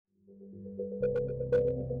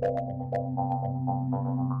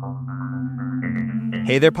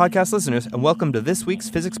Hey there, podcast listeners, and welcome to this week's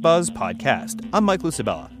Physics Buzz podcast. I'm Mike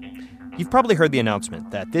Lucibella. You've probably heard the announcement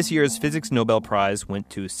that this year's Physics Nobel Prize went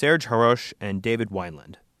to Serge Haroche and David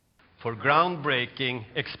Wineland for groundbreaking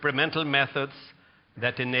experimental methods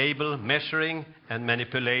that enable measuring and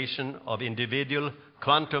manipulation of individual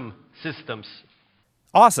quantum systems.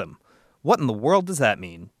 Awesome! What in the world does that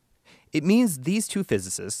mean? It means these two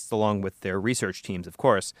physicists, along with their research teams, of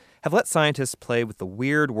course, have let scientists play with the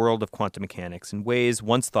weird world of quantum mechanics in ways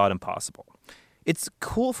once thought impossible. It's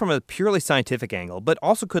cool from a purely scientific angle, but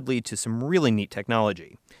also could lead to some really neat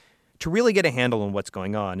technology. To really get a handle on what's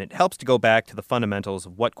going on, it helps to go back to the fundamentals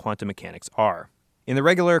of what quantum mechanics are. In the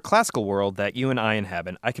regular classical world that you and I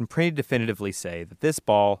inhabit, I can pretty definitively say that this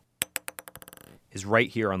ball is right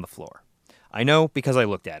here on the floor. I know because I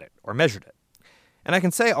looked at it, or measured it. And I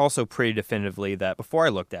can say also pretty definitively that before I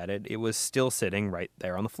looked at it, it was still sitting right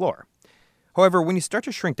there on the floor. However, when you start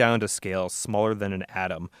to shrink down to scales smaller than an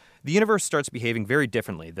atom, the universe starts behaving very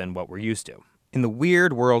differently than what we're used to. In the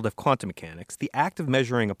weird world of quantum mechanics, the act of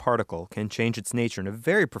measuring a particle can change its nature in a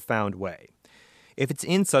very profound way. If it's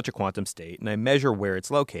in such a quantum state and I measure where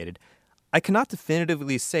it's located, I cannot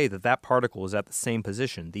definitively say that that particle is at the same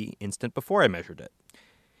position the instant before I measured it.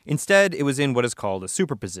 Instead, it was in what is called a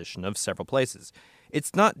superposition of several places.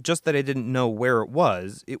 It's not just that I didn't know where it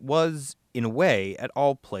was, in a way, at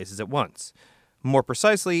all places at once. More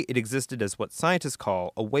precisely, it existed as what scientists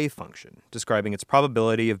call a wave function, describing its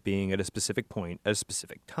probability of being at a specific point at a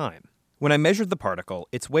specific time. When I measured the particle,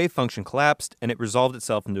 its wave function collapsed and it resolved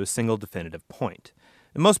itself into a single definitive point.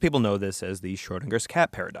 And most people know this as the Schrödinger's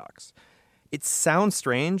cat paradox. It sounds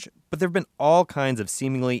strange, but there have been all kinds of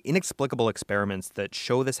seemingly inexplicable experiments that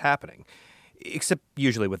show this happening, except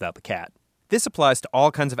usually without the cat. This applies to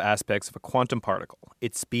all kinds of aspects of a quantum particle,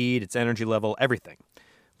 its speed, its energy level, everything.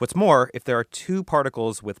 What's more, if there are two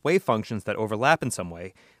particles with wave functions that overlap in some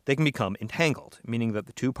way, they can become entangled, meaning that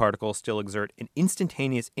the two particles still exert an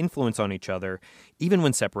instantaneous influence on each other, even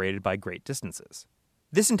when separated by great distances.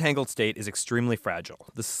 This entangled state is extremely fragile.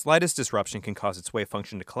 The slightest disruption can cause its wave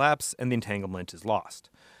function to collapse, and the entanglement is lost.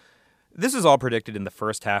 This was all predicted in the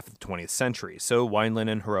first half of the 20th century, so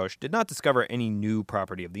Wineland and Haroche did not discover any new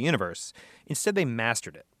property of the universe. Instead, they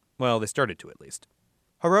mastered it. Well, they started to, at least.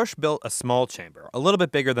 Haroche built a small chamber, a little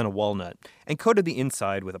bit bigger than a walnut, and coated the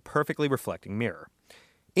inside with a perfectly reflecting mirror.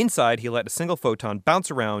 Inside, he let a single photon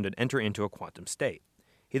bounce around and enter into a quantum state.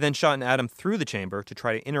 He then shot an atom through the chamber to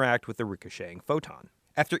try to interact with the ricocheting photon.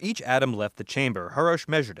 After each atom left the chamber, Haroche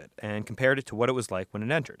measured it and compared it to what it was like when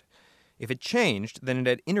it entered. If it changed, then it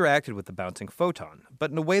had interacted with the bouncing photon,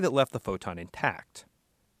 but in a way that left the photon intact.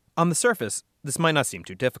 On the surface, this might not seem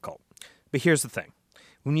too difficult. But here's the thing.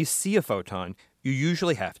 When you see a photon, you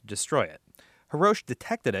usually have to destroy it. Haroche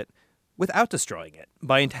detected it without destroying it,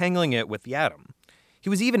 by entangling it with the atom. He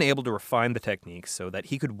was even able to refine the technique so that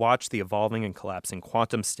he could watch the evolving and collapsing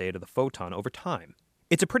quantum state of the photon over time.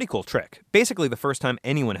 It's a pretty cool trick, basically the first time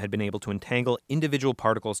anyone had been able to entangle individual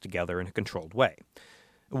particles together in a controlled way.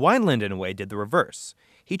 Wineland, in a way, did the reverse.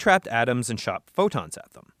 He trapped atoms and shot photons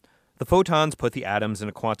at them. The photons put the atoms in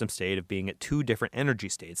a quantum state of being at two different energy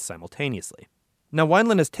states simultaneously. Now,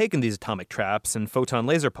 Wineland has taken these atomic traps and photon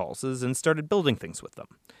laser pulses and started building things with them.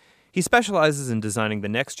 He specializes in designing the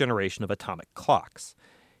next generation of atomic clocks.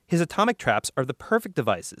 His atomic traps are the perfect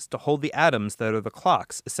devices to hold the atoms that are the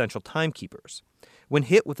clock's essential timekeepers. When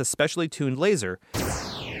hit with a specially tuned laser,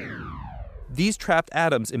 these trapped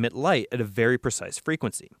atoms emit light at a very precise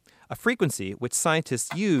frequency, a frequency which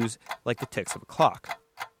scientists use like the ticks of a clock.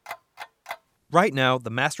 Right now, the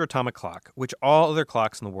master atomic clock, which all other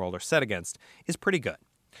clocks in the world are set against, is pretty good.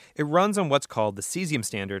 It runs on what's called the cesium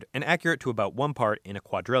standard and accurate to about 1 part in a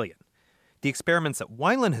quadrillion. The experiments that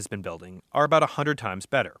Wineland has been building are about 100 times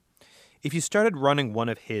better. If you started running one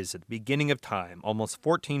of his at the beginning of time, almost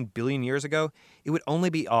 14 billion years ago, it would only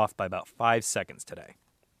be off by about 5 seconds today.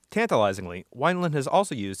 Tantalizingly, Wineland has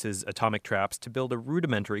also used his atomic traps to build a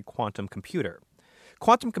rudimentary quantum computer.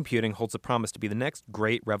 Quantum computing holds the promise to be the next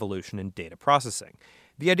great revolution in data processing.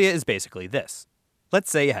 The idea is basically this. Let's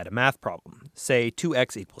say you had a math problem, say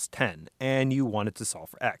 2x equals 10, and you wanted to solve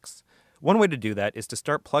for x. One way to do that is to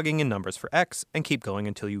start plugging in numbers for x and keep going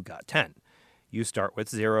until you got 10. You start with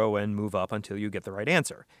 0 and move up until you get the right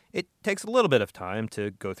answer. It takes a little bit of time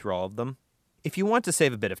to go through all of them. If you want to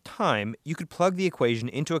save a bit of time, you could plug the equation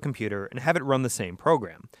into a computer and have it run the same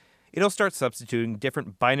program. It'll start substituting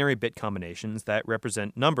different binary bit combinations that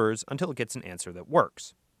represent numbers until it gets an answer that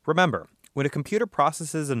works. Remember, when a computer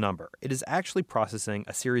processes a number, it is actually processing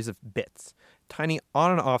a series of bits, tiny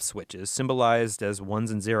on and off switches symbolized as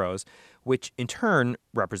ones and zeros, which in turn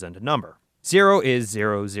represent a number. 0 is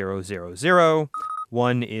 0, 0, 0, 0.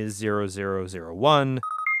 1 is 0001,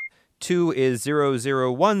 2 is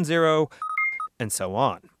 0010, and so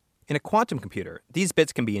on. In a quantum computer, these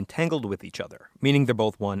bits can be entangled with each other, meaning they're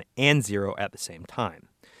both 1 and 0 at the same time.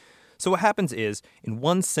 So what happens is, in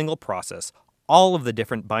one single process, all of the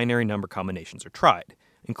different binary number combinations are tried,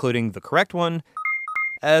 including the correct one,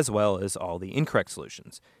 as well as all the incorrect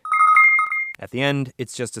solutions. At the end,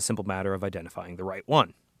 it's just a simple matter of identifying the right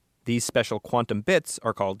one. These special quantum bits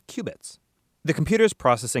are called qubits. The computer's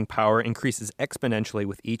processing power increases exponentially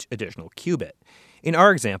with each additional qubit. In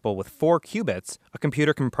our example, with 4 qubits, a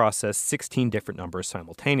computer can process 16 different numbers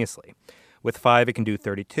simultaneously. With 5, it can do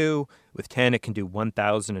 32, with 10, it can do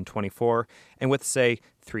 1,024, and with, say,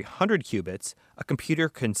 300 qubits, a computer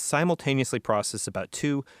can simultaneously process about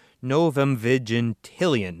 2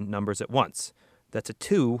 novemvigintillion numbers at once. That's a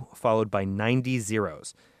 2 followed by 90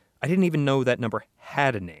 zeros. I didn't even know that number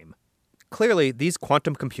had a name. Clearly, these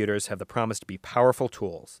quantum computers have the promise to be powerful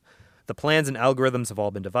tools. The plans and algorithms have all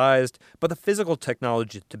been devised, but the physical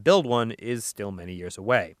technology to build one is still many years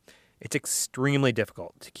away. It's extremely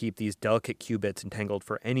difficult to keep these delicate qubits entangled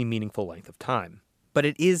for any meaningful length of time. But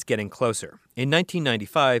it is getting closer. In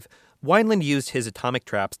 1995, Wineland used his atomic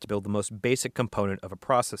traps to build the most basic component of a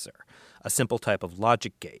processor, a simple type of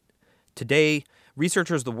logic gate. Today,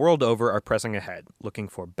 researchers the world over are pressing ahead, looking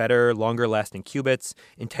for better, longer-lasting qubits,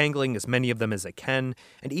 entangling as many of them as they can,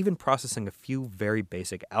 and even processing a few very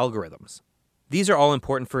basic algorithms. These are all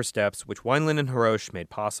important first steps which Wineland and Hirosh made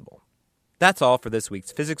possible. That's all for this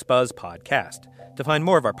week's Physics Buzz podcast. To find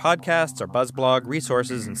more of our podcasts, our Buzz blog,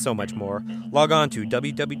 resources, and so much more, log on to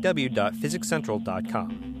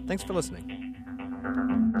www.physicscentral.com. Thanks for listening.